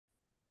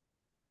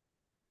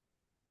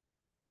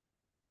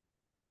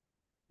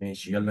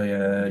ماشي يلا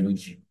يا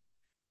لويجي.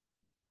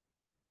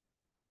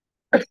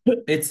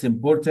 It's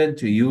important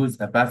to use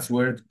a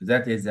password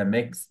that is a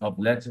mix of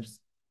letters.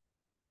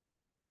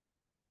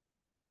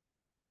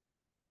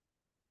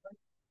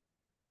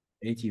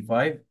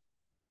 85.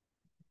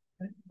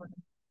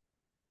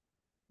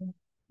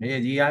 هي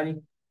دي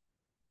يعني.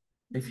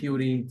 if you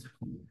read.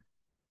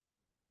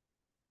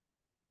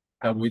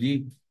 طب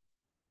ودي.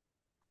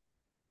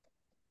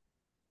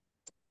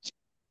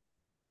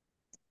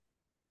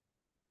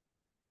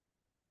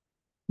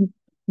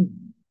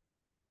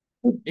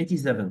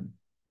 87.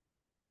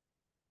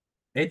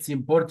 It's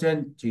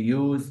important to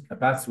use a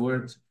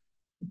password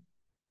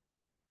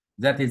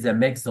that is a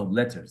mix of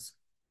letters,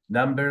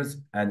 numbers,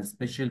 and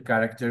special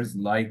characters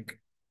like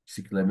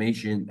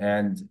exclamation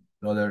and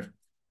dollar.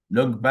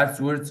 Long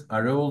passwords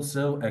are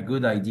also a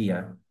good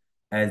idea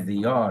as eh?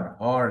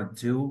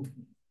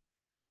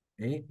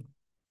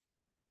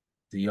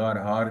 they are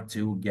hard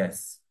to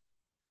guess.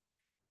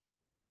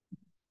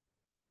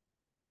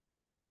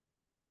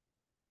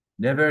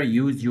 Never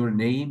use your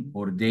name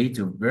or date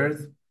of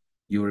birth,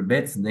 your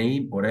pet's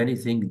name, or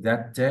anything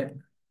that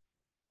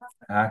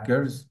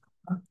hackers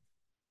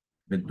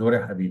بالدور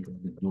يا حبيبي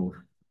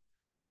بالدور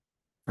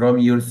from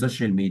your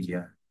social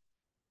media.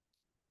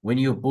 When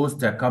you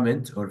post a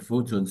comment or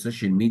photo on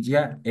social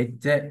media,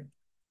 it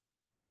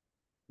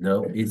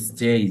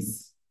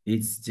stays.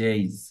 It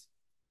stays.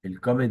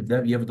 الكومنت ده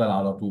بيفضل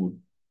على طول.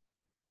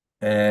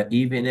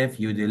 Even if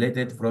you delete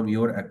it from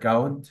your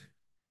account,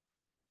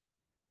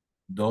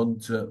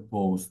 don't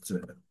post.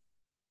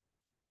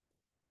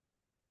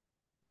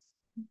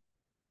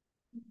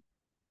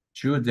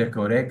 Choose the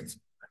correct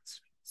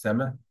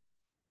سما.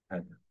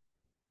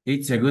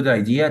 It's a good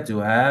idea to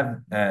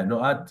have a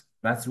not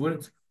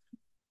password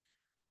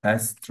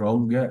as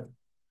strong.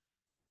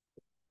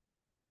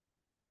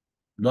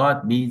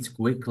 Not means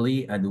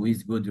quickly and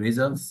with good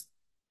results,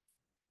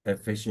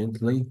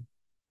 efficiently.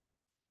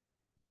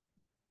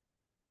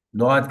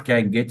 Not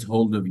can get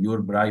hold of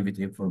your private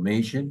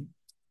information.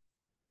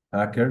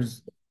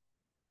 Hackers.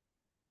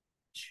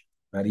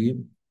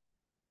 Maryam.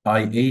 I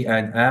a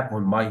an app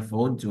on my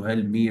phone to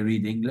help me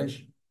read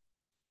English.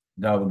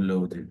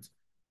 Downloaded.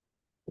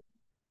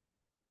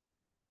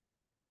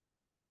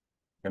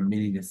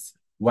 كملي لسه.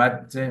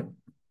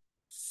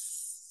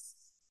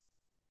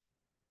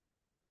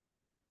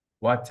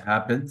 What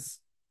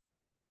happens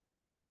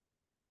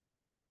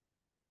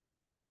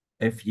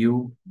if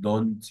you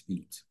don't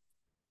eat?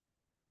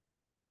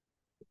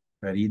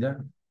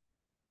 Farida.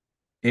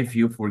 If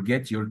you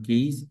forget your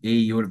keys,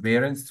 your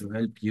parents to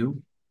help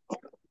you.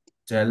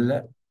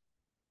 Tell.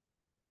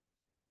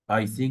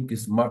 I think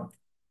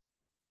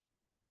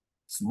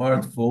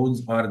smartphones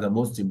are the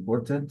most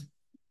important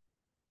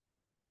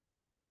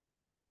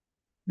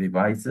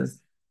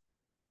devices.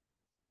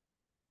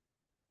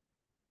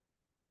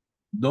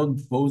 Don't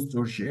post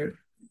or share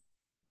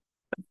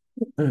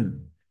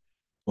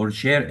or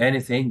share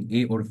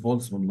anything or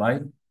false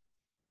online.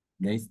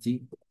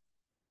 Nasty.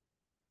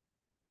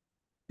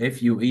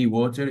 If you eat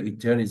water,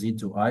 it turns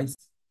into ice.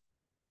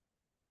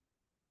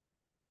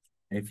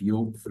 If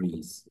you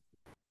freeze.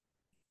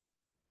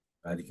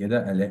 بعد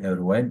كده ألاقي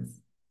روان.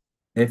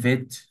 If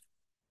it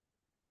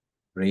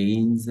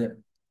rains.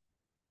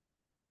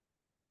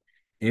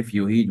 If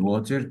you heat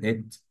water,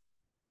 it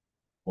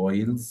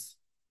boils.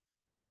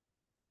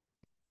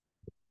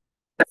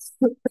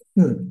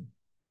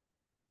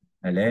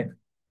 ألاقي.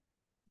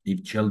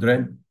 If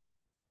children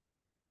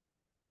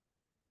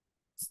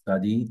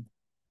study.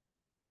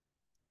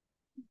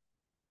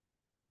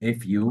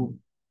 If you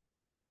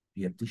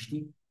هي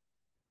بتشتي.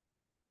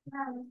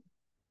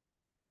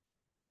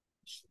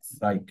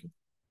 Cycle.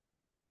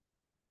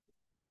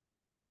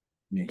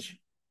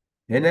 ماشي.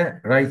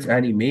 هنا write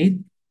an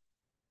email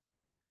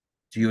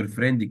to your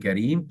friend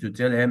Karim to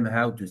tell him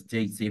how to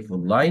stay safe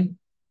online.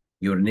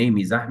 Your name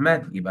is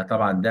أحمد. يبقى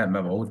طبعا ده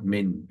مبعوث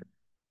من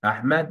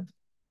أحمد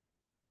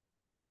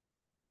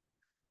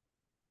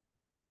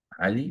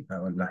علي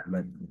ولا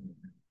أحمد.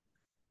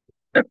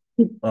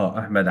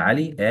 أحمد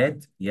علي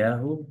at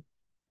yahoo.com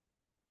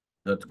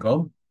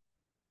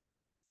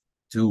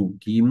to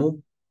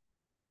كيمو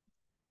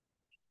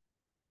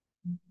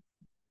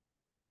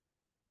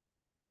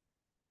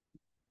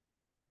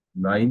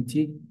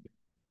 90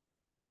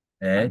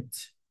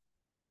 at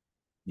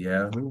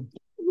yahoo.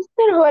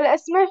 مستر، هو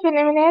الأسماء في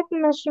الإيميلات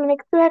مش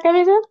بنكتبها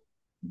كابيتال؟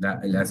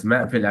 لا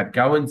الأسماء في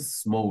الأكاونت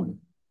small.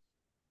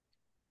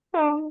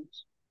 اه.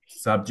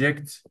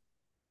 subject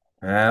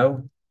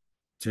how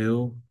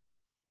to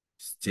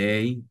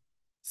stay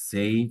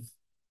safe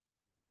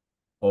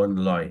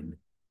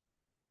online.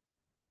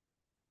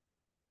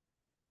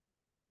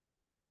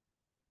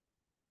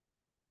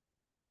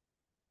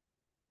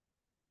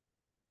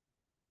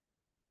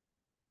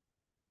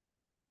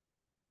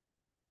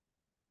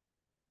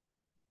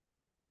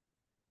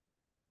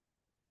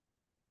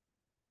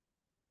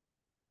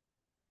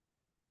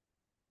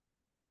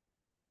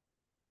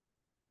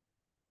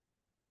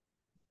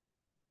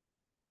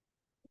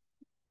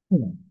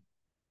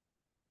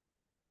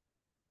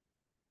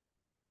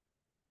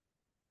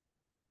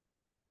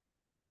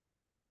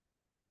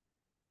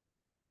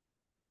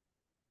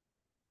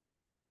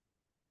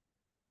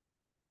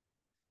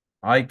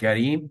 Hi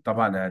Karim,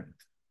 طبعا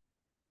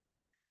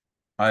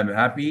I'm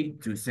happy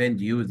to send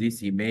you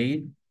this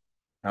email.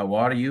 How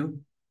are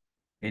you?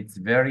 It's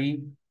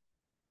very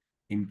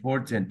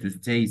important to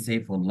stay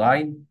safe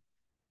online.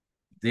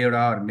 There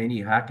are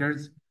many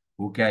hackers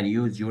who can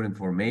use your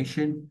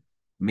information.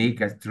 Make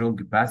a strong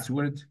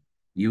password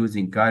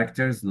using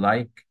characters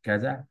like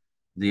كذا.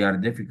 They are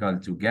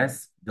difficult to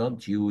guess.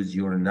 Don't use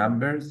your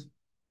numbers.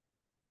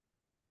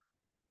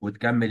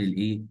 وتكمل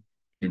الايه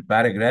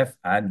الباراجراف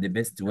and the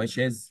best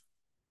wishes.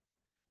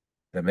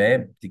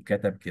 تمام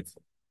تتكتب كده.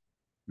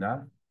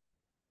 نعم.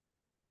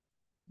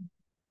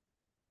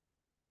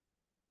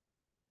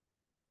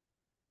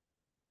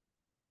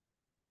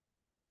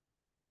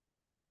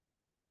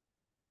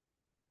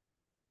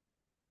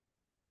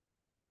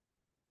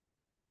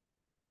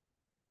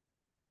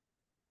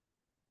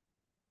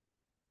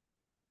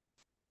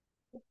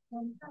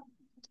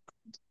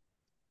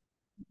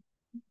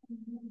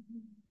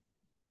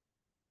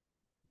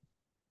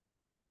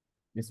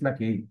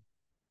 اسمك ايه؟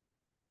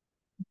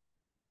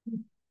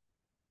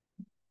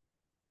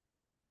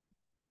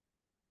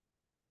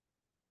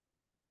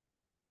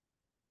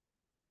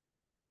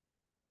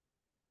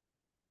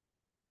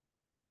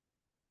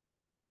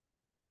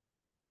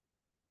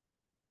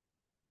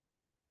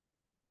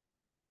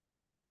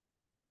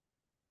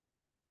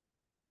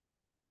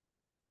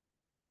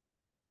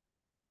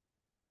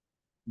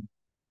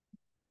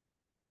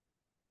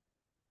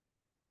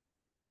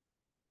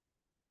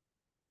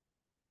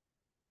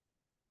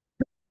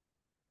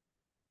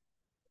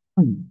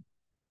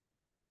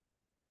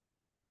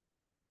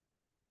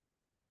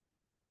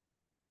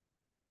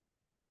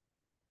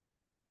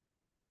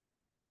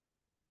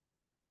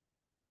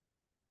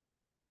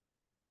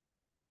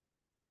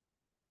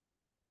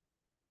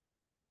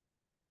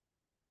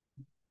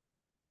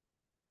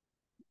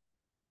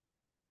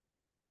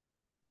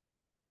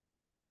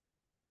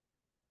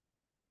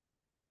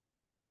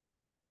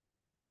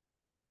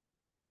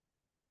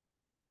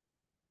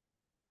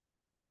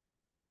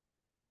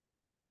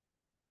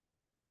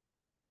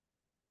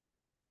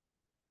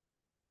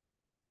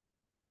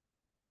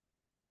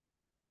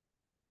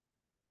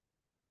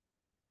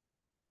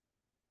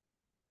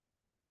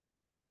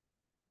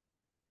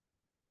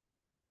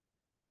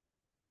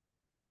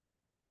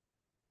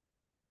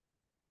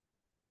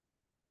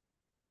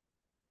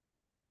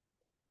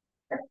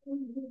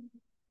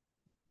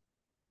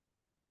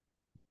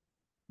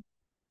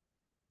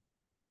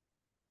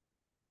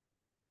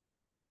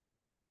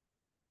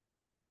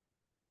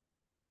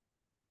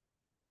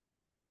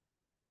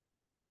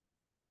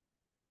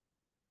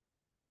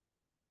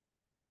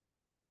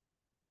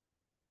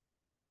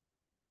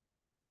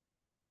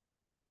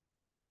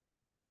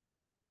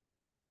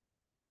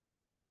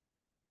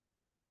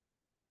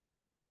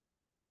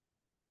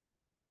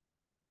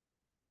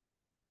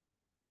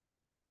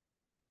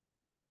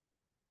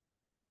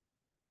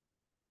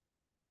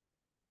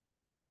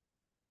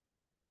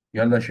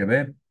 يلا يا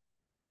شباب.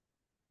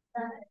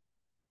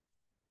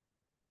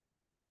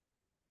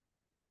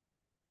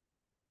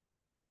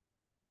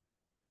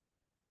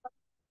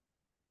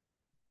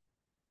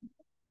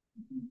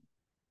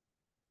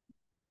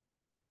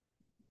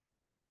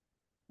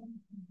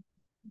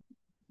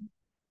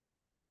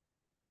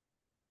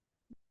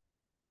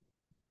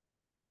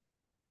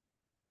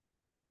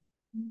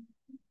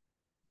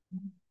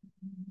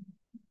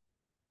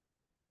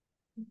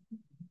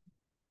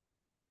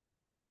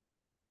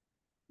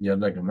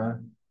 يلا يا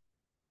جماعة.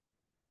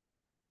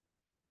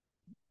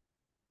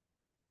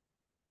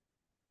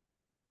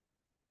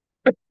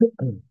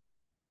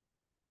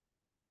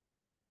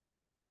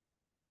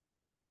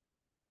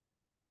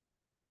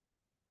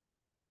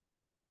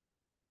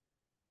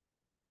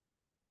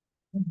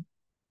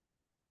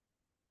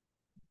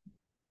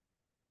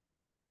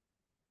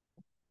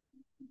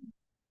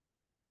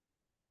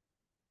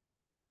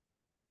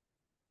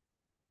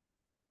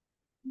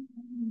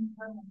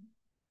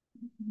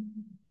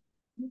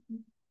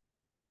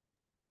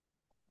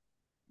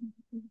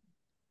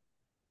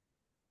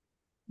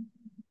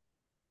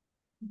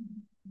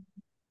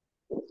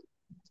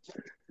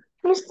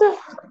 مستر،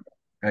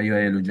 ايوه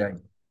يا لوجاي.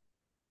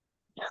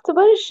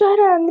 اختبار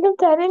الشهر عندنا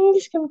بتاع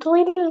الانجليش كان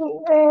طويل.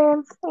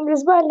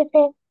 الاسبوع اللي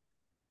فات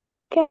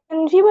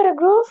كان في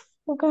باراجراف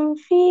وكان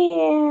في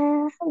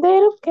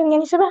دايلوج، كان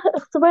يعني شبه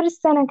اختبار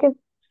السنة كده،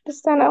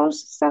 السنة او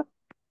نص السنة.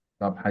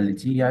 طب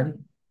حلتيه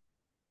يعني؟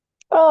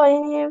 اه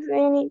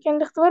يعني كان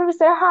الاختبار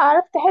بصراحة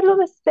عرفت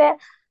حلو، بس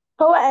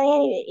هو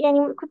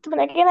يعني كنت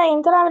متأكدة،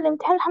 يعني طالعة من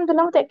الامتحان الحمد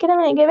لله متأكدة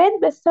من الإجابات،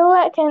 بس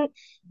هو كان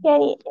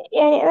يعني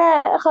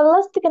أنا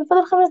خلصت، كان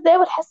فاضل 5 دقايق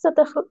والحصة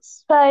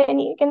تخلص،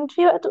 فيعني كان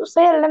في وقت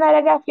قصير اللي أنا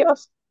راجع فيه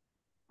أصلا.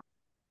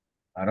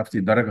 عرفتي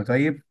الدرجة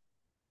طيب؟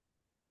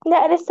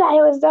 لا لسه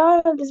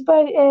هيوزعوها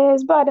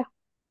الأسبوع ده.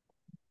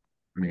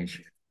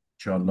 ماشي، ان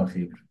شاء الله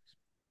خير.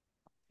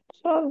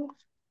 إن شاء الله.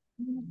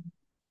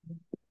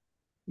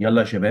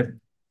 يلا يا شباب.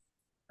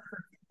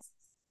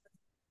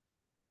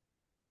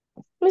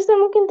 لسه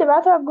ممكن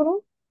تبعتوا على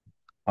الجروب.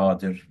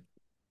 حاضر.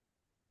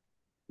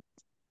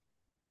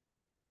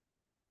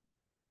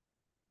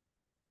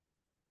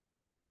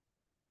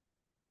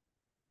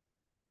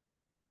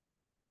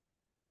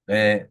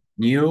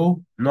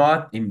 New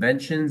not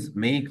inventions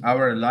make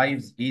our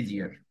lives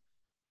easier.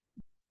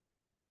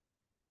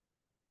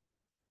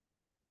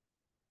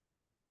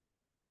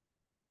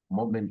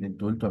 مؤمن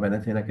انتوا قلتوا يا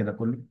بنات هنا كده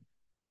كله.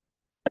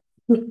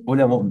 قول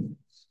يا مؤمن.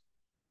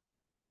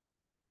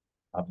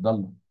 عبد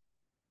الله.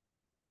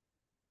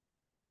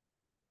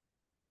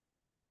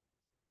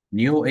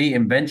 New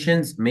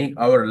inventions make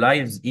our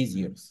lives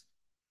easier.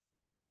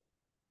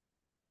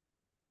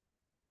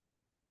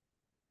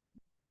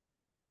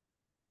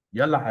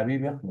 يلا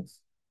حبيبي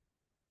اخلص.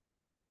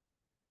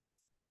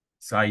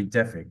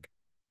 Scientific.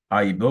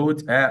 I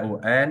bought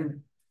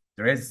an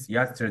dress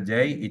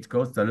yesterday. It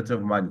cost a lot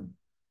of money.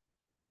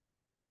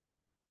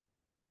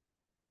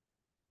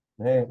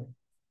 ايه.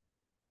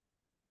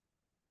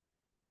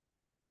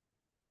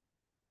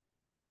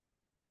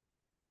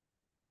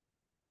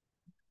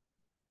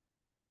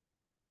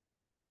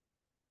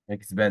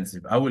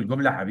 expensive. أول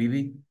جملة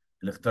حبيبي.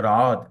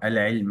 الاختراعات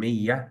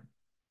العلمية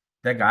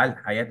تجعل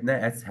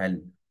حياتنا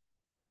أسهل.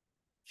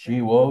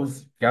 She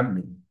was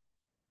كمل.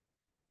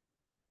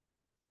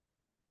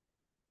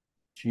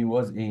 She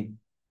was إيه؟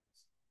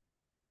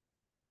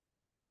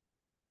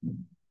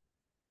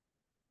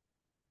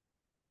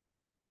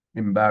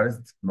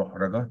 embarrassed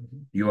محرجة.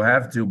 You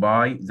have to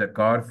buy the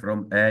car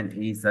from an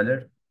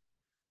e-seller.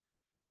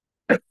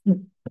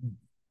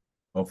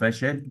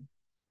 official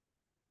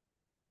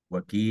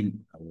وكيل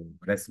أو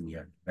رسمي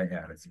يعني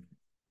بائع رسمي.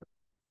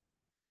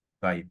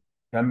 طيب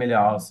كمل يا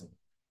عاصم.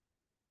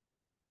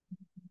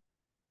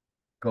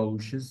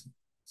 cautious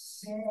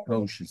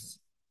cautious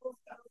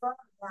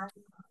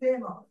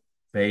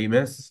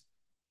famous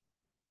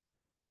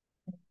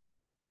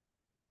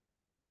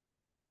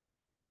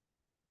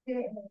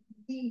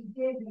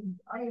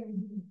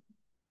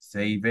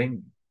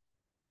saving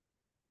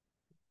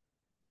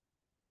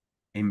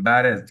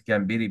embarrassed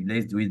can be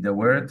replaced with the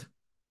word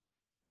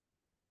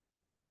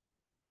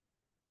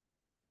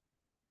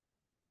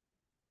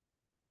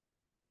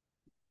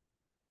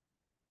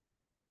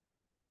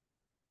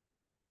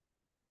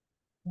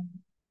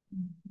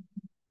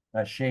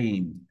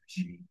ashamed.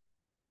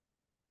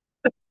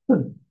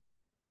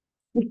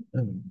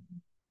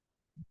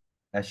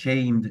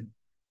 ashamed.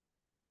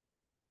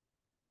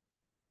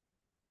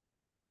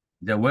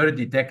 The word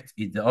detect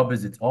is the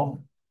opposite of.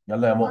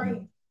 يلا يا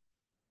مؤمن.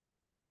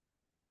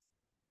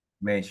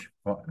 ماشي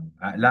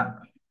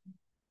لا.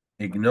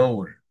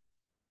 ignore.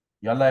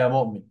 يلا يا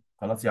مؤمن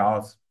خلاص يا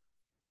عاصم.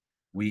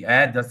 We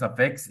add the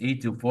suffix e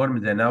to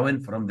form the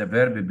noun from the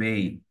verb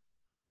pay.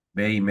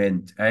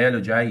 payment. آية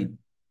لجاي.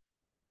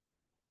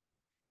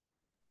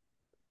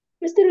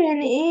 مستر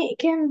يعني ايه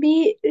can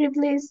be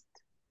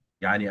replaced؟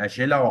 يعني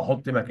أشيلها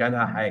وأحط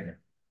مكانها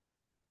حاجة.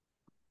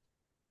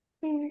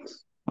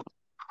 ماشي.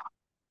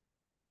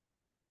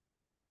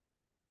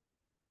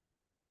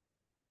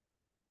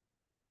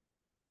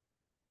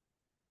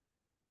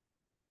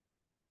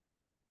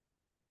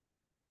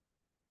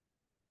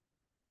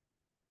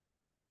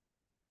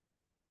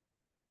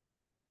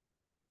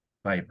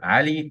 طيب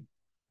علي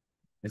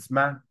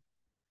اسمع.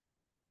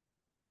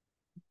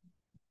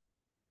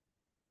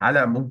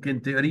 على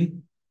ممكن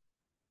تقري.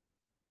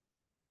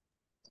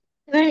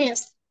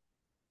 Yes.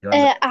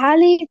 يلا.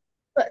 Ali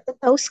put the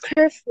post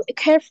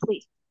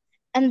carefully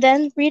and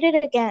then read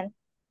it again.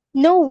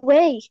 No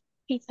way,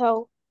 he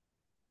thought.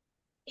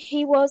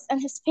 He was in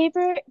his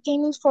favorite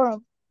gaming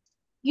forum.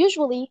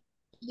 Usually,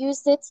 he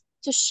used it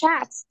to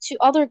chat to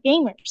other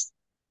gamers.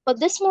 But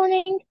this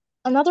morning,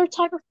 another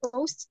type of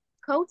post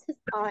caught his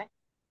eye.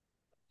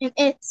 In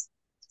it,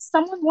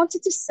 someone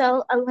wanted to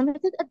sell a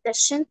limited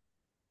edition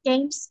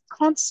games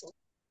console.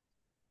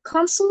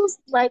 Consoles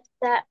like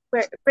that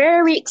were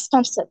very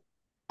expensive,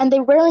 and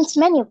there weren't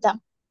many of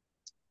them.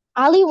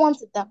 Ali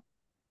wanted them.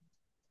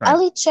 طيب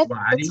Ali checked the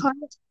وعلي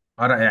time.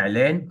 قرأ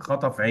إعلان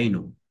خطف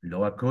عينه اللي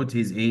هو caught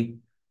his إيه؟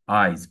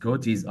 eyes.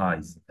 caught his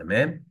eyes.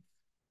 تمام.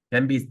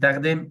 كان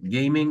بيستخدم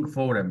جيمنج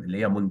فورم اللي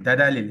هي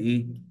منتدى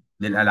للإيه؟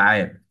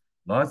 للألعاب.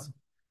 خلاص.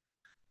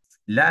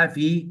 لقى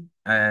فيه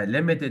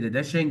limited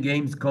edition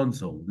games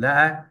console.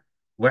 لقى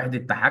وحدة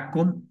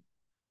تحكم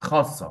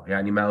خاصة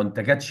يعني ما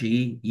انتجتش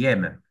إيه؟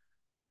 ياما.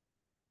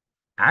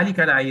 علي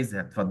كان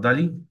عايزها.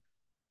 اتفضلي.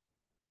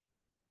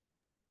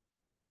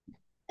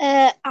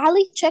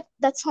 Ali checked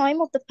the time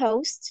of the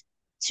post,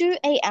 2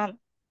 a.m.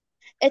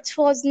 It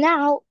was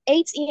now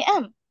 8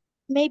 a.m.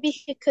 Maybe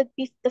he could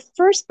be the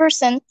first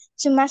person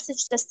to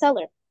message the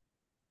seller.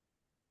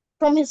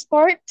 From his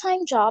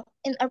part-time job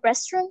in a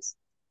restaurant,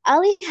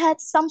 Ali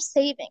had some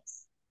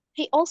savings.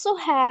 He also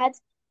had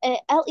a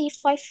LE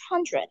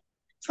 500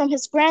 from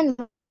his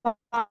grandma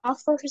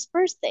for his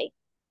birthday.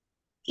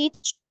 He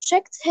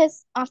checked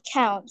his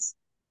accounts.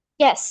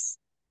 Yes,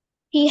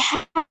 he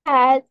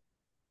had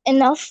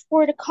enough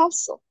for the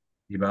console.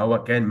 يبقى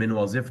هو كان من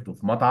وظيفته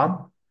في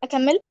مطعم.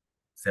 أكمل؟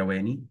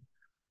 ثواني.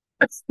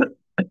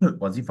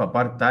 وظيفة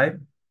بارت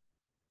تايم.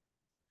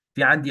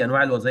 في عندي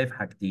انواع الوظائف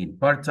حاجتين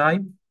بارت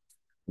تايم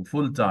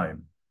وفول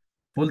تايم.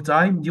 فول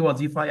تايم دي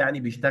وظيفة يعني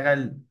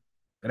بيشتغل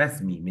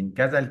رسمي من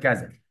كذا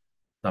لكذا.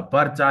 طب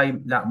بارت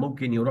تايم لا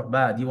ممكن يروح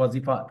بقى دي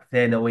وظيفة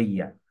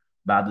ثانوية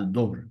بعد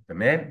الظهر،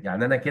 تمام؟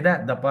 يعني انا كده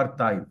ده بارت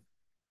تايم،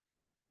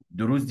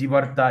 الدروس دي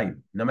بارت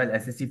تايم، انما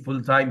الاساسي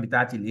فول تايم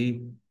بتاعتي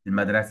الايه؟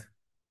 المدرسه.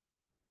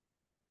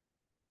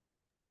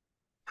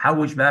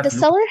 حوش بقى The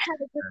فلوس. seller had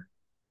a good,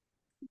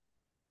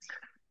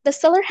 the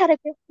seller had a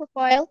good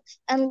profile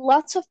and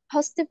lots of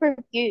positive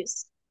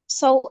reviews.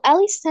 So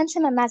Ali sent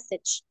him a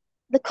message.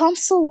 The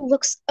console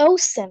looks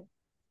awesome.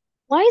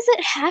 Why is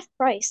it half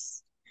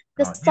price?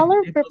 The اه، دي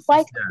seller دي نص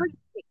replied السعر.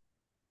 quickly.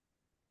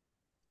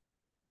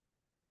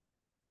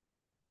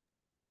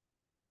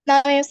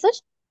 Now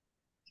message?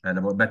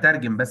 انا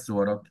بترجم بس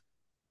وراك.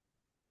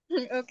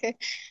 Okay.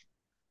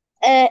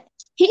 Uh,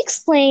 he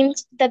explained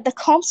that the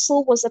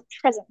console was a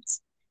present,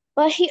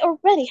 but he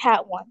already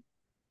had one.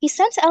 He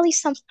sent Ali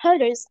some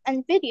photos and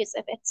videos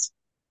of it.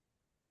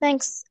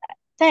 Thanks,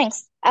 thanks,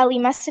 Ali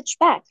messaged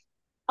back.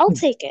 I'll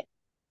take it.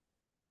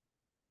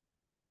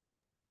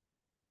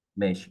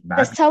 ماشي، The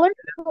بعت لي. seller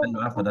قال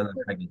له اخد انا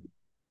الحاجه دي.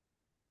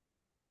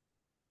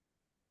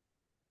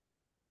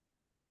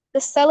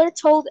 The seller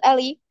told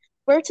Ali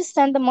where to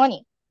send the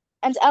money,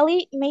 and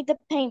Ali made the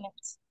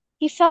payment.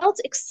 He felt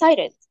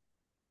excited.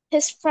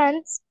 His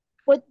friends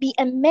would be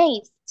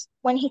amazed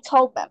when he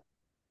told them.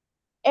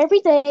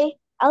 Every day,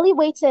 Ali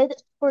waited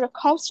for the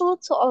console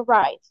to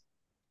arrive.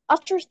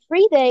 After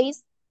 3 days,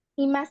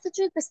 he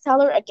messaged the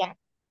seller again.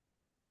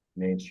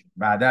 ماشي،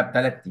 بعدها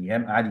ب3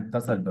 ايام قعد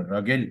يتصل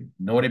بالراجل،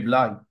 نو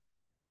ريبلاي.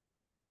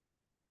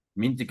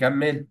 مين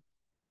تكمل؟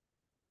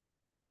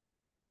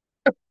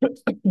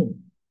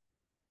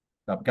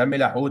 طب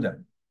كمل يا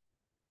حوده.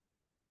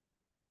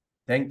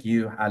 ثانك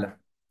يو حلا.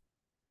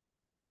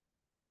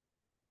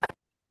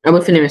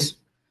 أول فيلم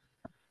اسمه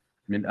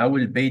من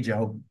اول بيج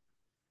اهو.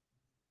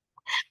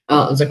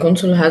 The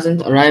console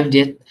hasn't arrived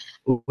yet.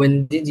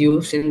 When did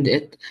you send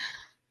it?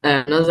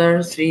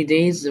 Another 3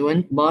 days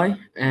went by.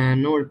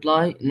 No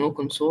reply, no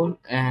console.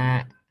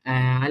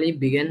 Ali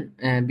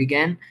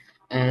began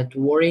to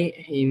worry.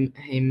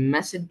 He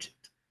messaged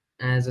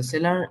the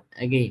seller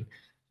again.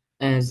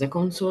 The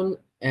console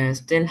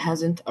still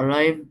hasn't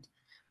arrived.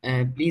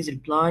 Please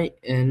reply.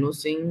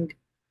 Nothing.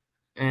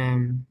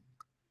 Um,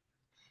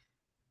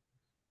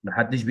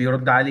 محدش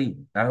بيرد عليه.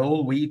 A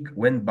whole week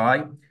went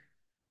by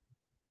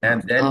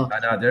and then a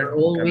another،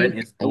 whole وكمان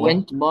week اسبوع.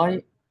 went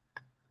by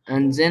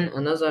and then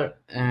another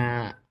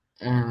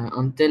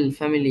until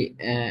family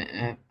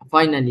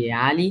finally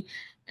Ali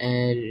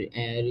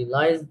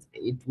realized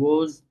it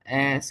was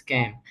a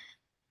scam.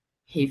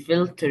 He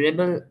felt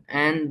terrible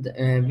and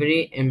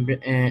very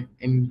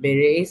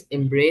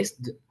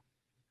embraced مم.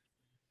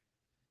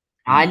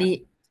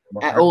 Ali.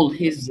 محرج. All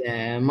his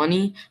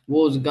money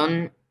was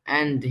gone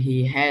and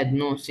he had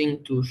nothing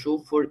to show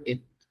for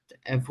it.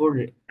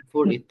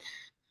 For it.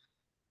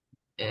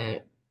 Uh,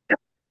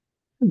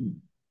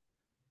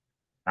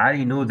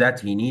 I knew that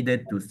he needed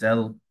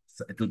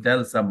to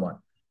tell someone.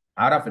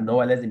 عرف ان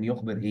هو لازم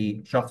يخبر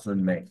ايه؟ شخص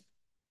ما.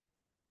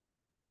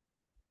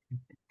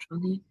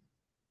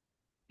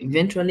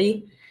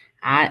 Eventually,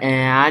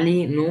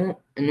 Ali knew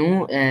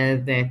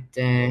that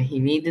he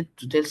needed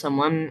to tell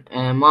someone,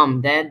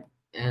 Mom, Dad,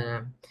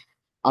 uh,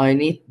 I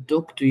need to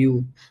talk to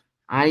you.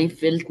 Ali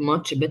felt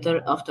much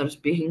better after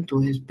speaking to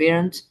his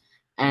parents,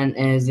 and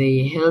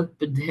they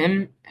helped him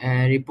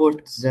report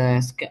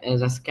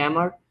the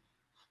scammer.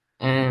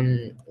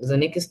 The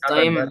next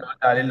عمل بقى اللي time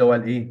قلت عليه اللي هو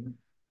الايه؟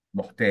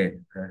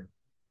 محتال.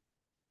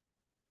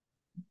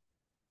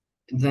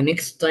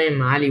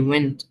 Ali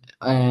went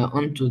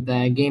onto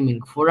the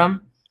gaming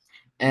forum.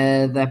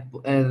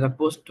 The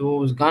post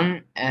was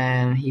gone.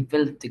 He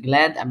felt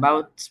glad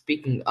about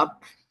speaking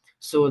up,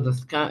 so the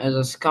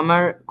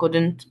scammer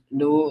couldn't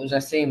do the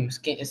same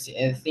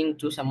thing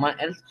to someone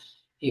else.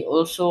 He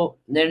also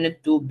learned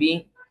to be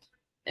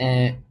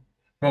uh,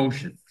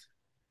 cautious.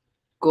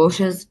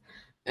 cautious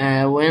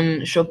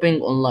when shopping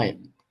online.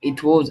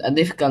 It was a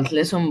difficult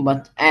lesson,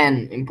 but an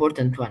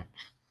important one.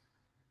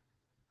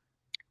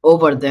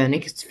 Over the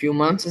next few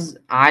months,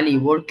 Ali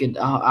worked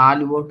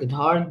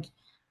hard.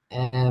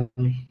 Um,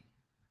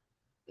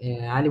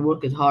 Ali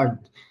worked hard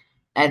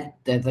at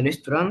the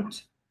restaurant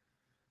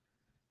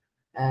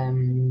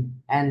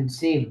and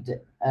saved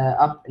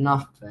up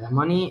enough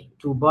money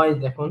to buy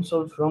the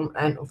console from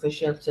an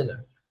official seller.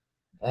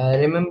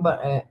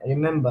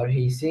 Remember,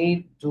 he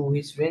said to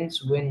his friends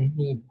when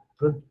he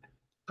pr-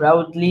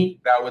 proudly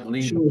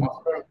Proudly showed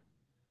بفخر.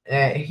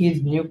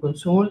 his new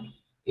console.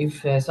 If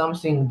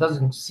something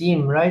doesn't seem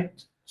right,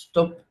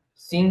 stop,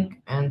 think,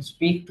 and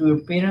speak to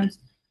your parents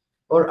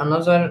or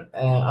another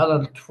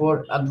adult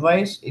for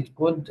advice. It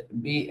could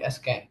be a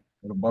scam.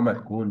 ربما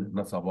تكون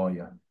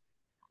نصبايا.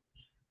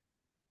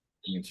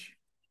 ماشي.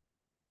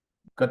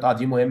 القطعة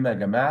دي مهمة يا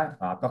جماعة،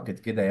 أعتقد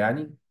كده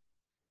يعني.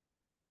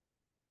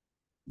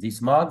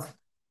 This month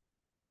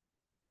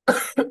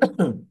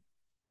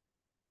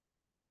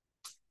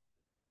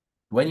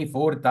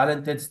 24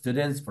 talented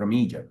students from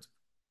Egypt,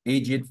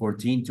 aged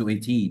 14 to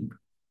 18,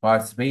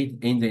 participate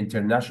in the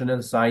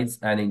International Science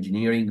and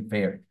Engineering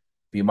Fair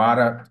في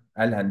معرض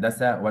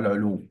الهندسة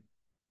والعلوم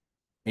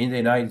in the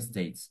United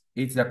States.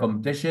 It's a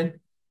competition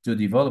to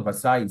develop a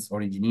science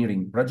or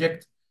engineering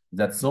project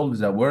that solves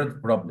the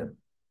world problem.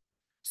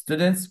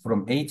 Students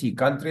from 80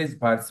 countries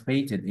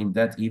participated in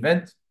that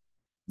event.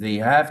 They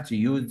have to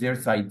use their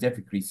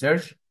scientific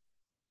research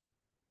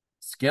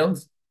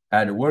skills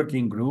and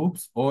working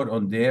groups or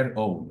on their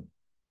own.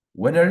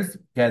 Winners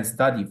can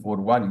study for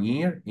 1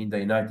 year in the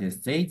United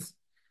States.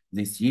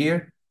 This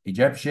year,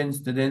 Egyptian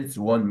students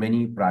won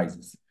many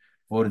prizes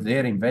for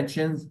their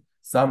inventions.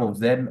 Some of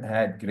them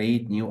had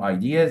great new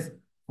ideas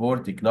for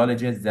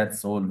technologies that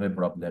solve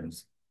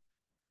problems.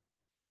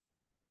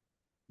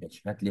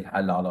 ماشي، هات لي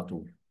الحل على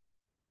طول.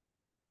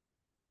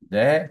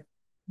 ده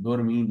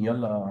دور مين؟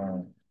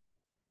 يلا.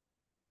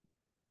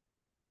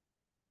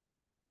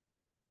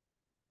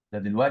 ده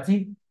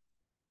دلوقتي.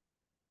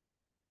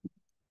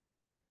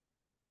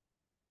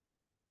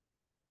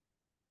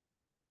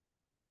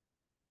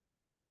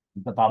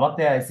 انت اتعبطت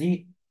يا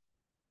ياسين.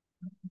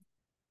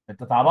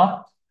 انت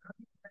اتعبطت.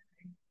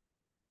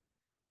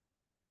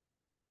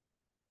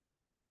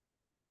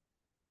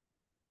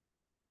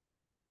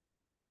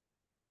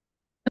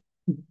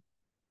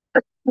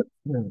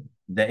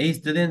 The A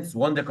students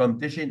won the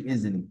competition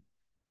easily.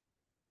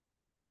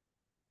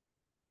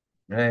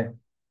 ها.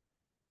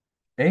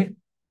 ايه.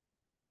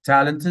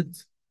 Talented.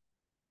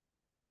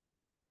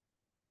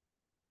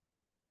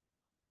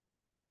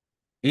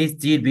 A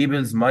steal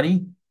people's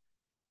money.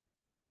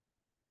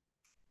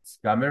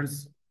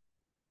 Scammers.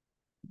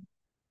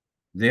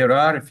 There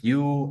are a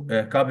few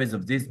copies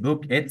of this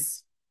book.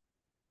 It's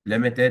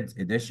limited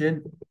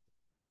edition.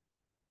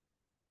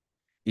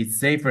 It's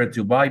safer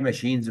to buy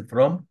machines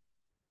from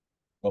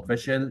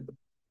official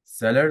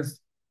sellers.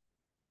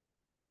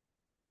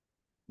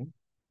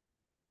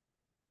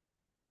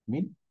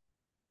 مين؟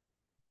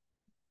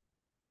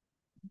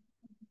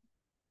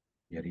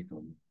 يا ريت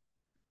والله.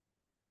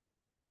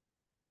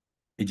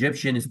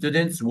 Egyptian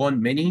students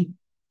won many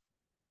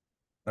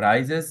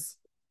prizes.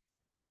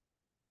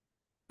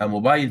 A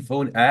mobile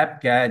phone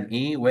app can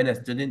when a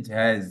student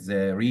has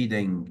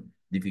reading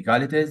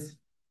difficulties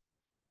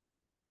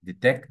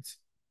detect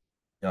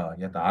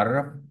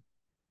يتعرف.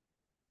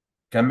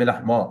 كمل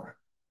حمار.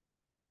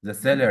 The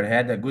seller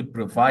had a good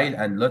profile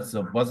and lots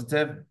of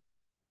positive.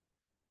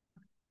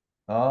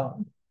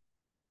 اه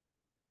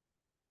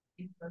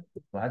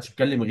ما حدش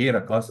يتكلم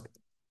غيرك اصلا.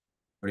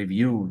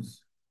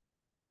 Reviews.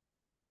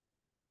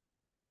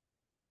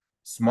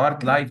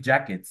 Smart life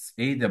jackets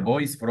aid the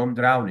boys from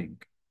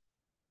drowning.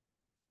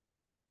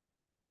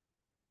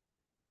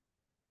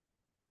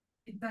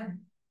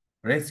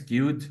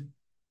 Rescued.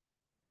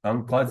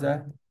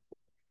 أنقذ.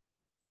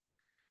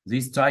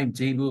 This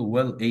timetable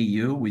will aid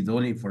you with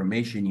all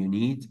information you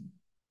need.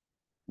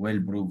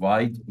 Will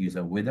provide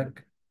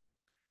يزودك.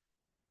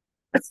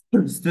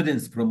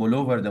 Students from all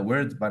over the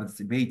world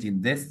participate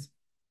in this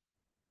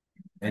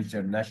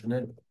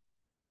international.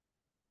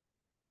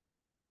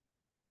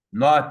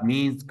 Not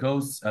means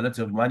costs a lot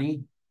of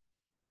money.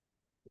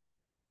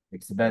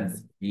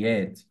 Expensive.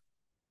 إياد.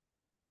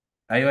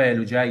 أيوة يا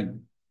لجاي.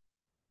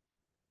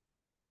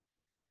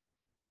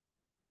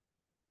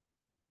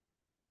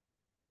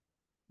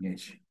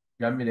 ماشي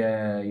كمل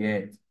يا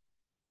إياد.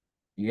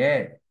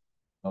 إياد.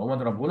 أقوم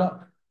أضربه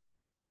لك.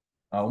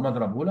 أقوم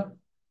أضربه لك.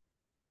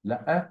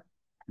 لأ.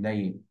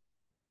 نايم.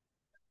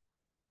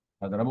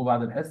 هضربه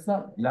بعد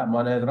الحصة؟ لا،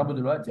 ما أنا هضربه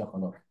دلوقتي يا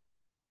خلاص.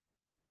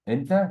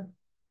 أنت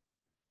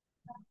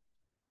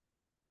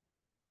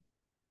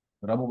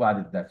اضربه بعد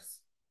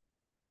الدرس.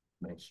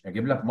 ماشي،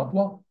 أجيب لك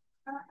مطوة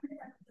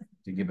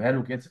تجيبها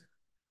له كده.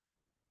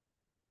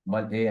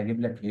 أمال إيه؟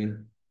 أجيب لك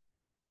إيه؟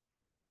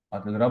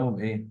 هتضربه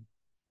بإيه؟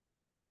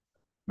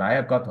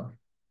 معايا قطر.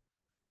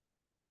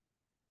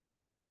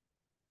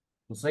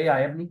 تصيع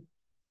يا ابني.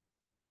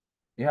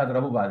 إيه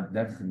هضربه بعد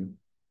الدرس دي؟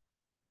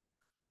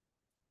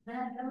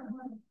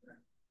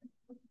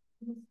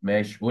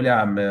 ماشي، قول يا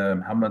عم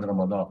محمد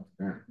رمضان.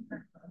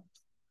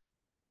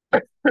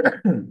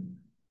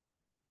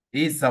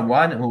 is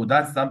someone who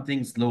does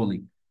something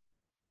slowly.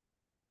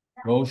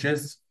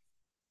 cautious.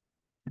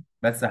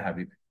 بس يا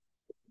حبيبي.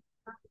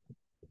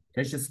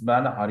 cautious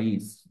بمعنى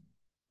حريص.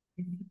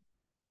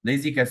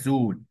 lazy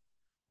كسول.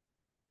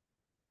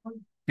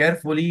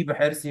 carefully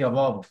بحرص يا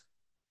بابا.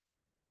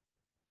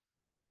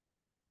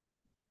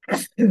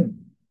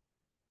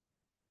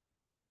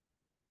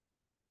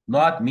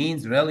 not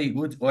means really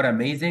good or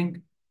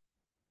amazing.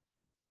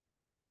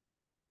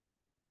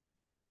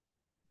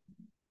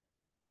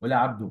 قول يا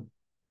عبده.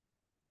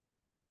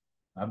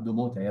 عبده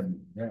موتة يا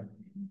ابني.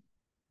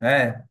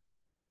 ها.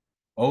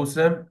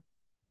 awesome.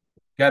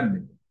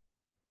 كمل.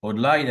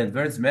 online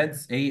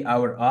advertisements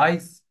our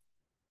eyes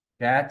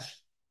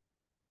catch.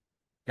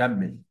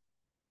 كمل.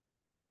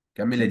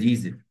 كمل يا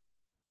ديزل.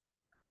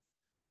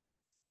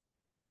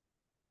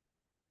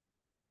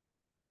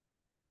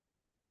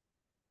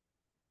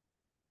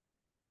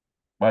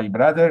 my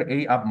brother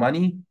up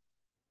money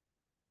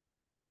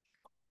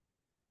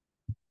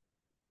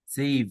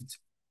saved.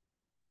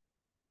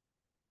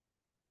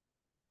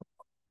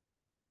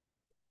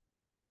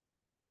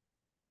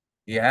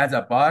 he has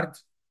a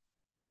part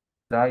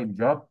time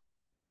job.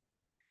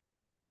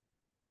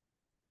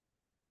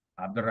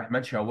 عبد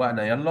الرحمن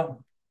شوقنا يلا.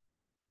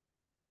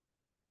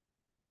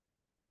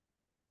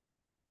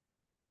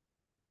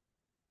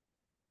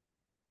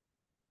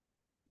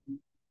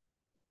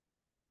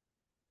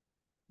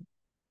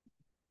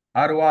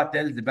 Arwa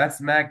tells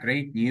Basma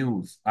great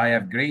news. I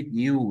have great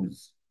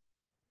news.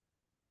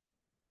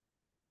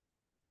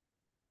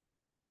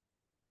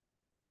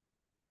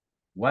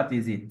 What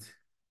is it?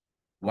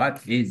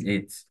 What is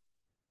it?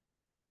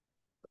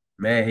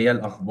 ما هي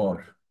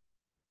الأخبار؟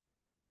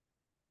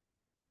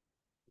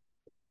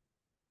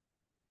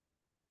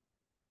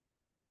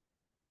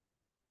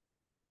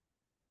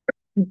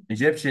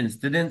 Egyptian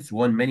students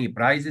won many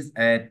prizes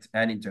at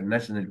an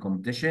international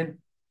competition.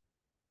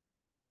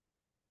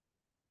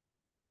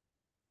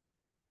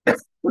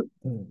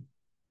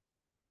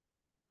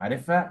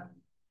 عارفها؟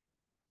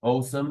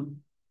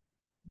 Awesome.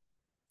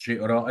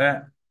 شيء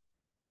رائع.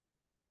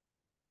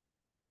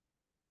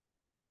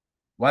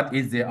 What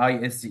is the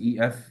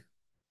ISEF؟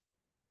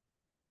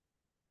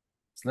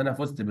 أصل أنا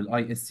فزت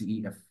بالاي اس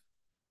اي اف.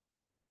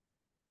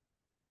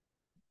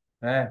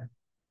 ها.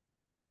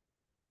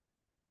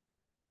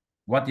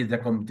 What is the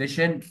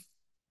competition?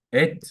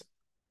 It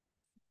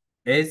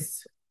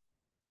is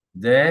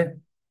the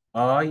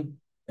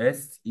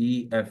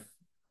ISEF.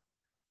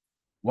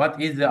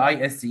 What is the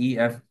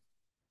ISEF?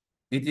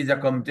 It is a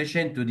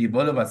competition to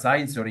develop a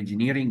science or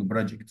engineering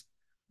project.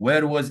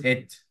 Where was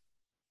it?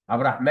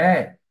 عبد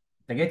الرحمن،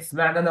 انت جاي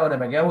تسمعني انا وانا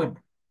بجاوب؟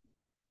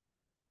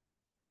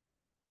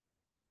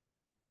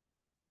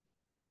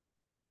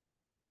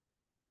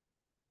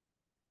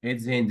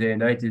 It's in the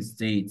United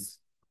States.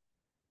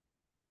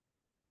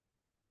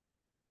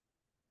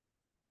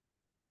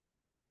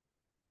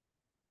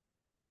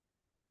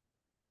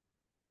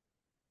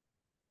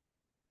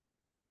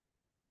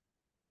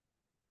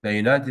 The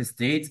United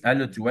States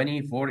قالوا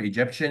 24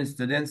 Egyptian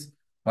students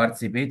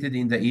participated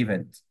in the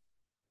event.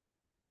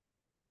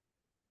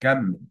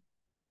 كمل.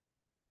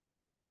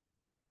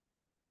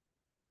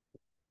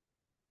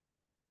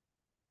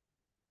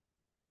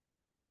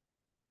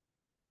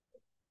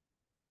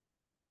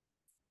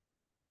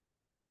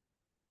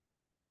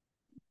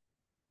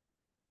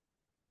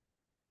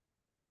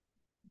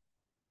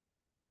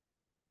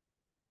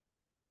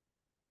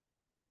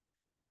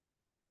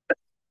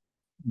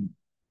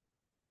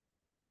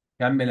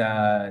 كمل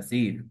يا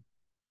سيف.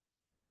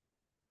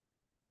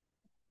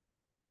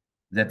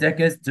 The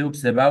text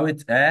talks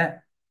about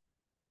a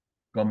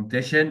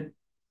competition.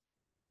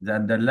 The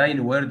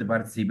underlying word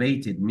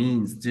participated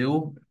means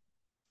to.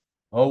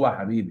 هو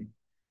حبيبي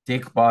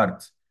take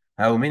part.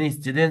 How many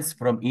students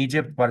from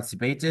Egypt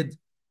participated?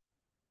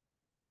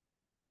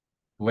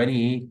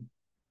 20,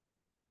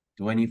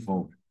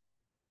 24.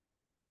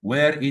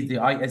 Where is the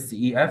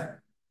ISEF?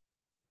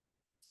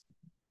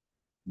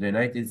 The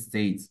United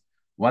States.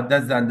 What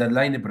does the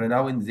underlined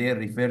pronoun there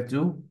refer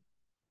to?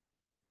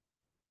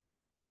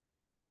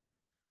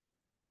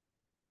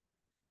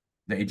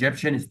 The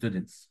Egyptian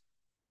students.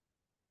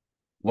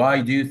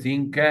 Why do you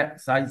think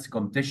science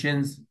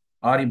competitions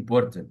are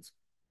important?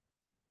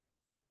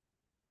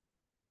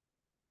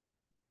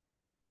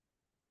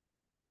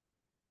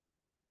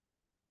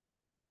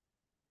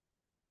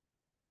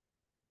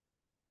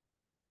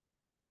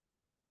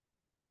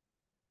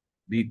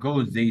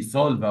 Because they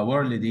solve a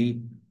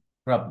worldly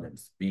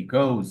problems.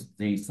 Because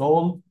they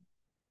solve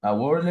a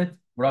world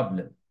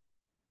problem.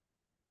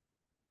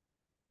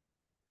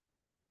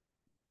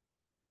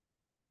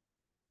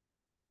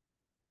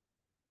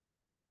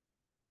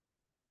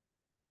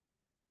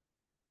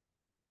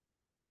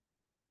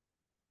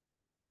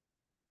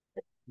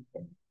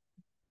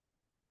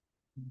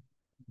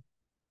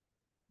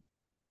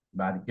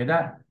 بعد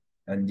كده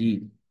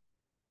indeed.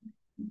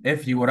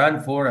 If you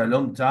run for a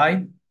long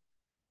time,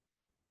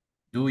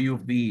 do you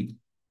feel?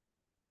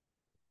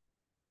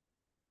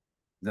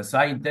 The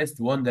scientist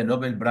won the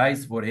Nobel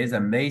Prize for his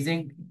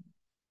amazing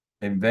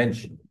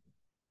invention.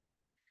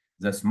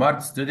 The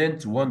smart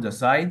student won the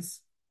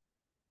science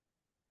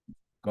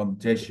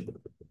competition.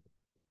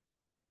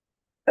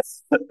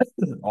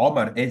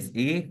 عمر is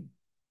a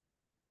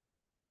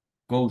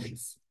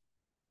cautious.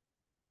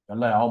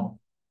 يلا يا عمر.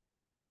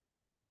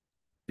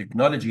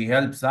 Technology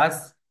helps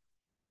us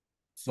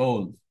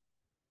solve,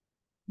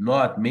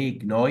 not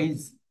make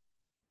noise.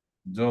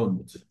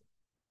 Don't.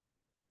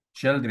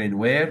 Children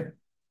wear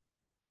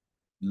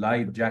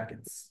life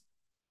jackets.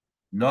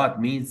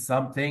 Not means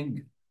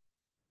something.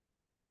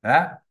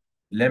 ها.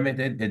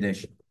 Limited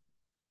edition.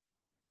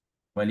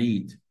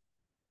 Walid.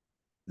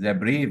 The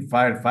brave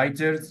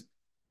firefighters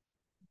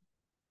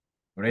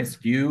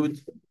rescued.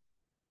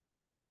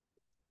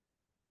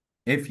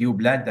 If you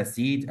plant a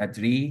seed, a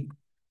tree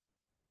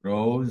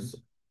grows.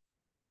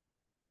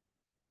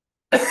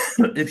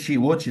 If she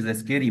watches a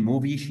scary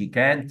movie, she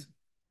can't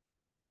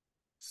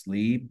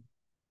sleep.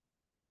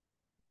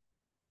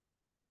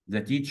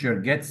 The teacher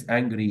gets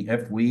angry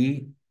if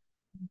we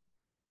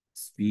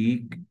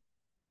speak.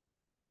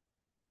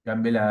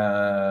 كمل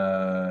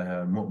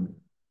يا مؤمن.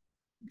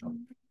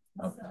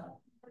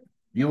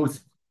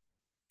 يوسف.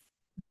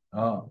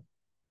 اه.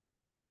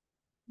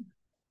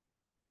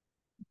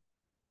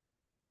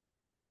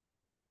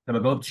 انت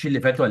ما جاوبتش اللي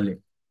فات ولا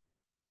ايه؟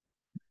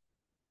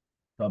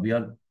 طب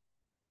يلا.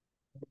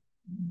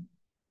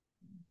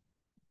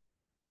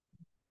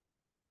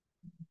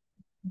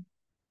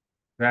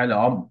 فعل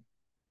امر.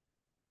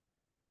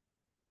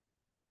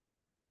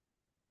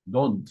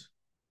 don't.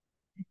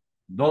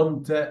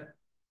 don't.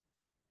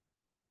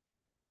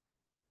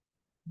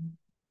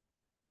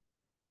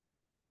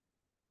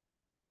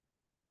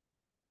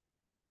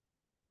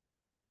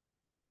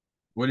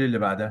 قول اللي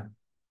بعدها.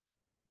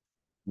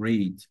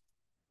 read.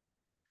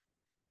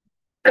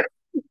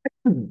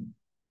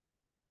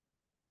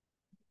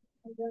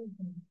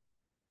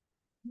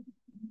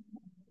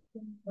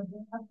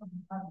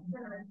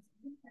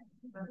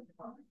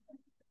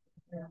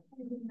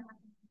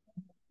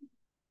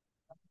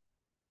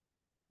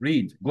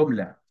 read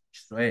جملة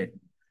مش سؤال.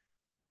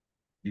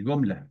 دي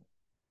جملة.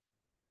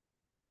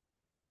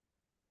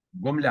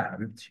 جملة يا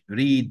حبيبتي.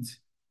 read.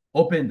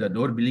 open the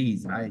door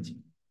please عادي.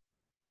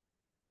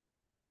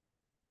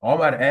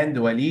 عمر and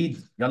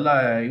وليد.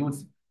 يلا يا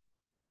يوسف.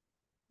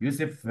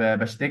 يوسف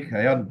بشتكها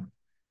يلا.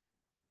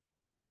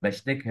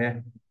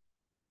 بشتكها.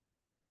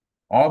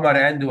 عمر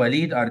and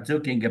وليد are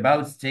talking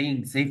about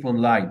staying safe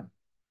online.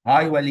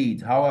 Hi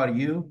وليد, how are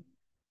you?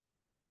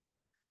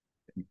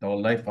 انت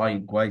والله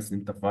فاين. كويس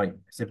انت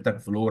فاين. سبتك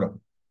فلورا.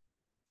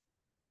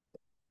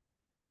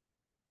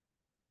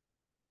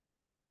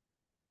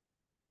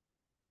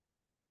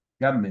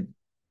 كمل.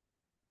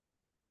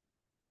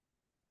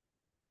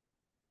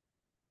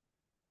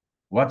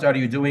 What are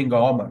you doing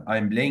عمر?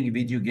 I'm playing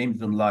video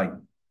games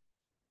online.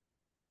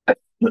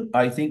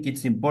 I think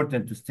it's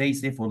important to stay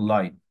safe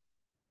online.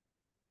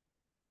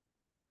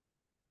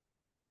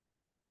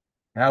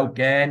 How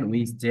can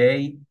we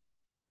stay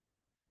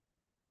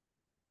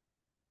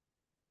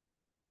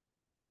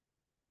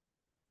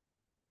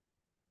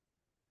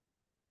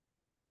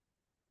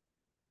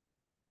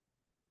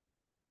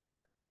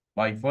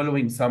by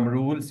following some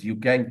rules you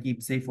can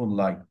keep safe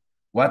online?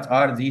 What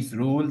are these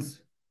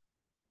rules?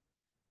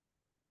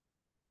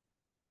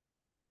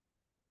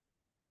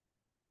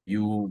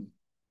 You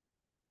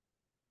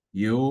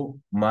you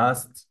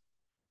must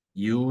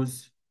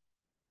use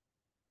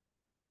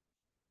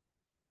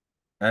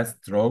a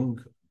strong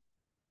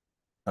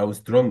أو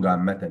strong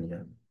عامة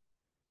يعني.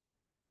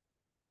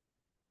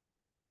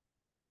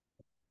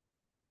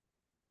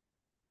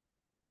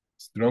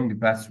 Strong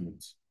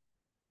passwords.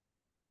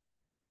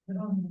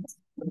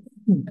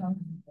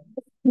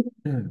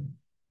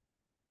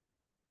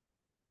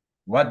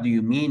 What do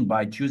you mean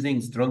by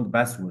choosing strong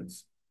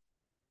passwords؟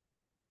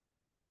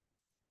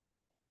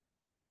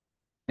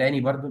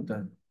 تاني برضو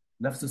انت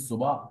نفس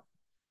الصباع.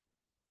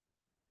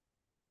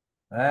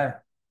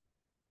 ها.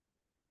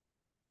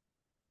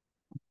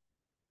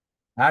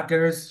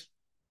 hackers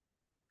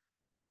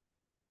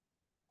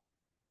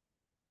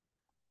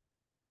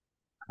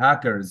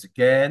hackers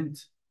can't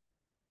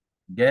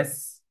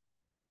guess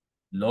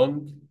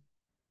long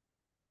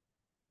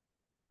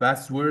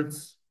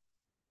passwords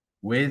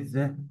with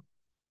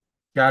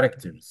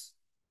characters.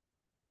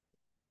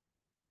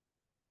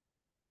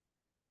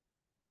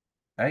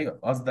 ايوه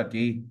قصدك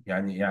ايه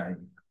يعني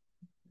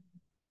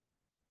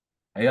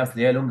هي اصل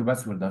هي لونج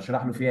باسورد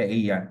هشرح له فيها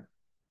ايه يعني.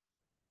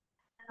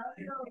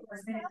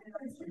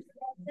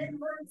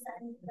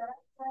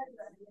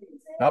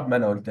 طب ما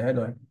انا قلتها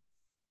له اهي.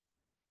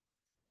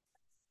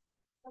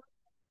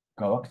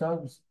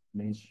 كاركترز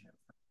ماشي.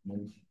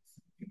 ماشي.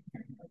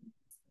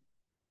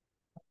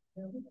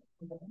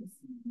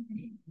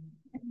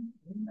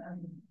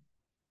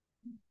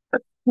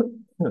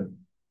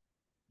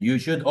 You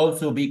should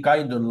also be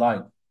kind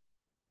online.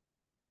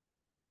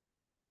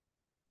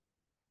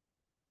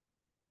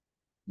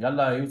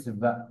 يلا يا يوسف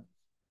بقى.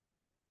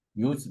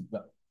 يوسف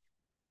بقى.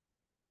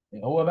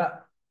 هو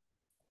بقى.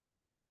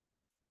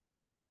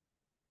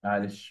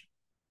 معلش.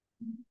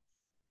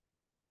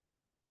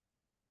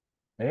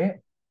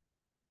 ايه.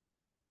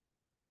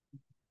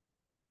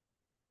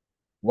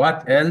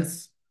 What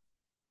else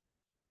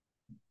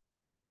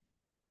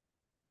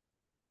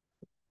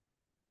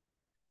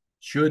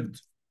should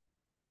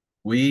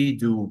we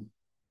do?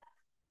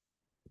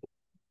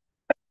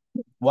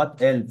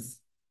 What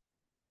else?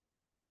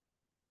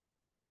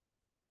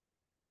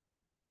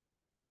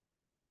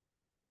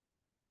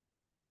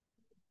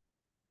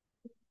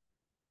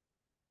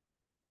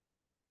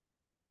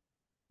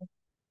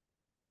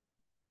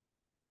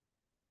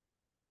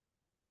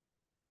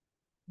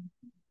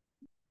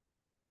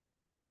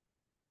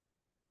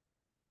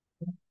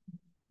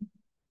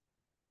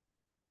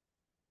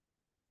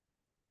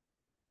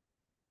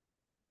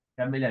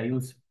 كمل يا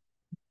يوسف.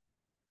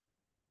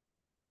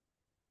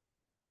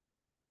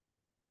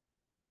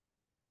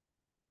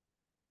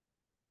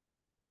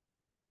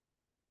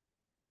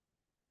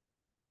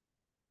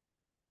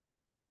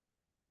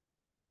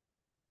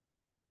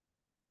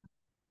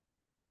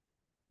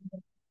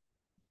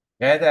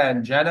 Ada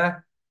and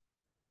Jana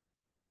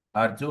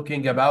are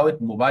talking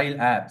about mobile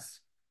apps.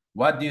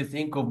 What do you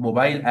think of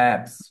mobile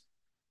apps?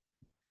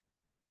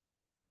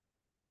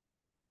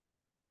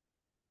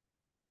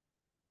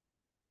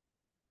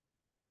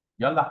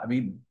 يلا يا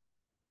حبيبي.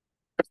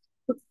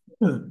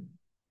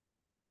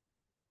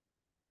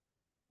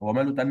 هو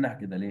ماله تنح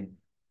كده ليه؟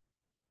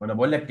 وانا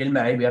بقول لك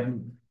كلمة عيب يا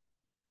ابني.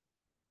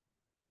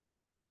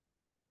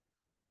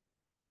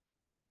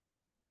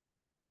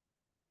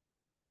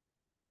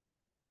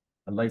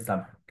 الله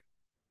يسامحك.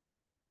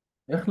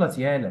 اخلص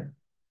يالا.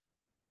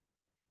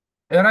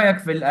 ايه رأيك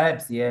في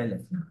الابس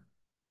يالا؟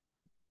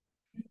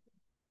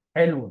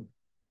 حلوة.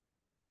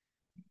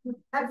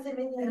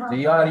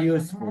 They are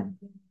useful.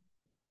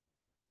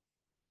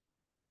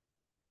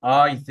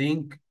 I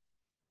think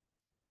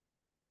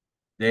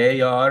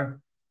they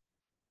are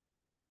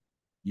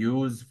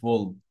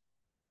useful.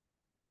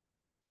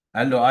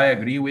 قال له I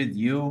agree with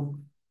you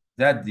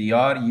that they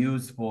are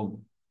useful.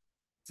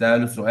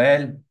 سأله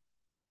سؤال،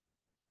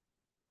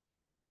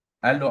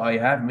 قال له I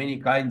have many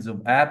kinds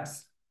of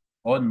apps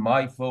on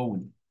my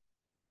phone.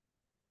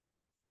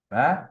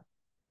 ها؟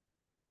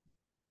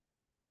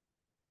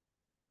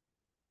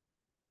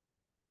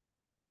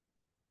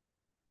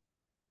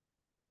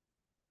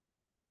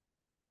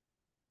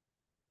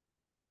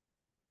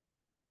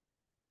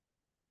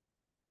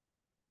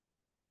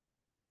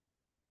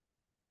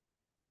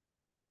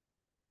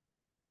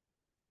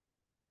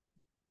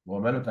 هو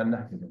ماله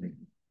تنح كده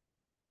ليه؟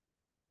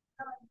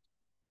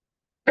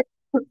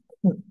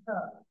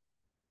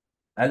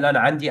 قال له انا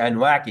عندي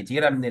انواع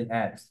كتيره من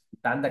الابس.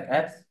 انت عندك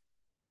ابس؟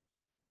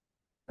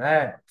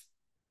 ها.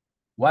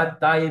 What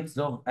types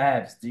of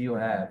apps do you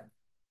have؟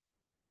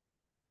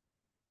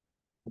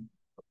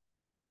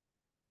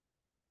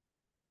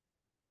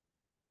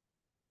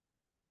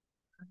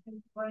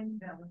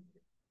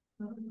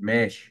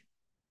 ماشي.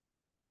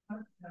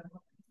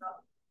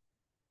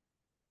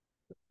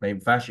 ما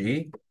ينفعش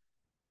ايه؟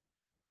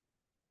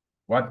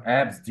 What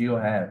apps do you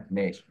have؟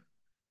 ماشي.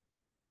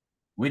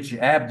 Which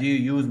app do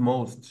you use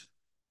most؟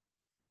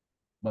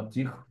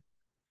 بطيخه.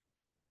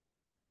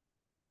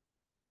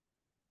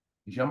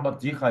 هشام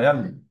بطيخه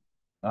يلا.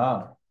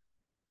 اه.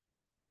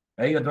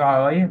 ايوه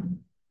دعاء.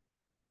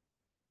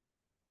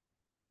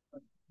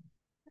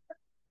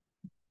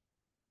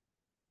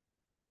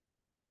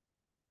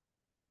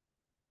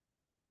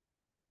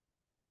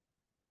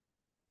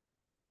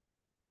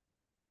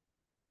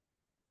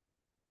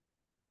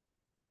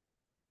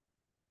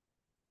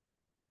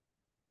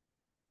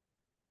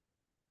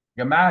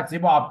 جماعه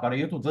تسيبوا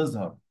عبقريته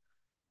تظهر.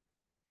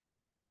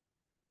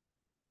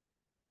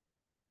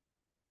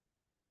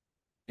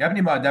 يا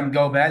ابني ما ده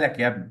مجاوبها لك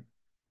يا ابني.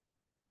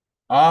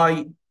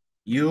 I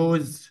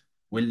use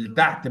واللي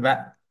تحت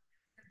بقى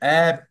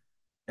app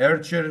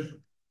archer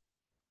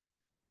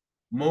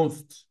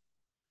most.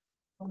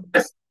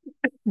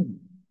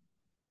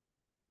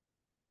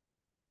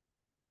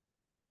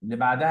 اللي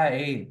بعدها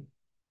ايه؟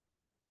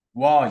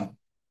 واي.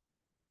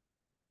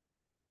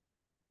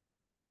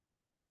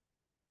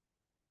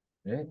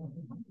 ايه؟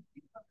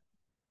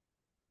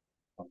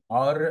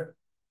 ار.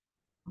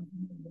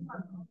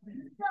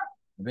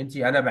 يا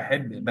بنتي انا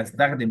بحب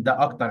بستخدم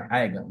ده اكتر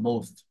حاجه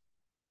most.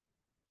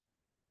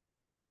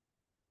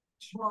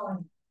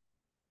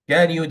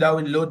 Can you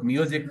download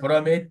music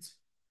from it؟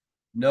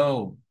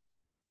 No.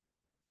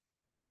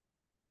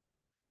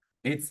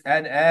 It's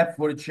an app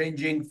for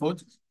changing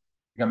photos.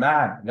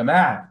 جماعه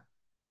جماعه.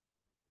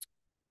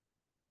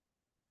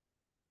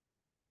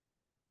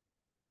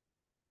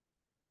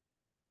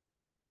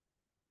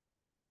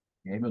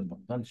 يا ما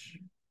تبطلش.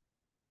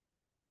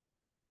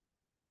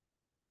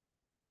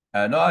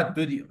 نقعد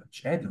تودي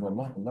مش قادر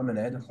والله والله ما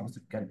انا قادر خلاص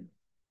اتكلم.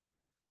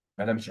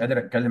 انا مش قادر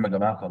اتكلم يا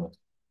جماعه خلاص.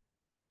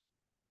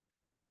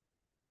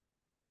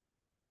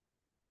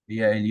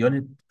 هي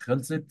اليونت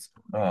خلصت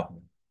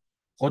اه.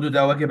 خدوا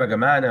ده واجب يا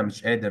جماعه انا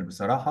مش قادر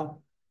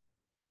بصراحه.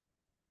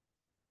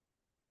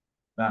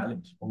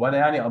 معلش هو انا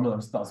يعني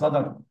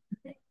مستقصدك.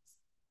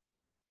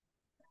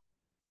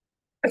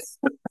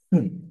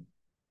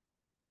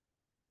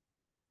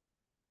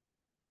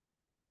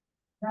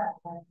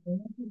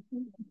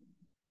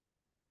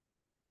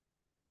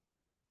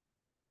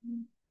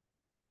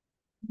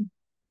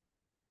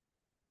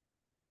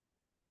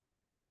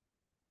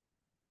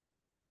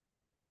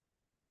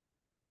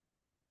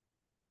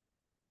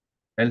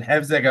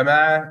 الحفظ يا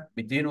جماعه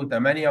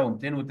 208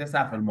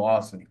 و209 في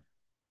المعاصر.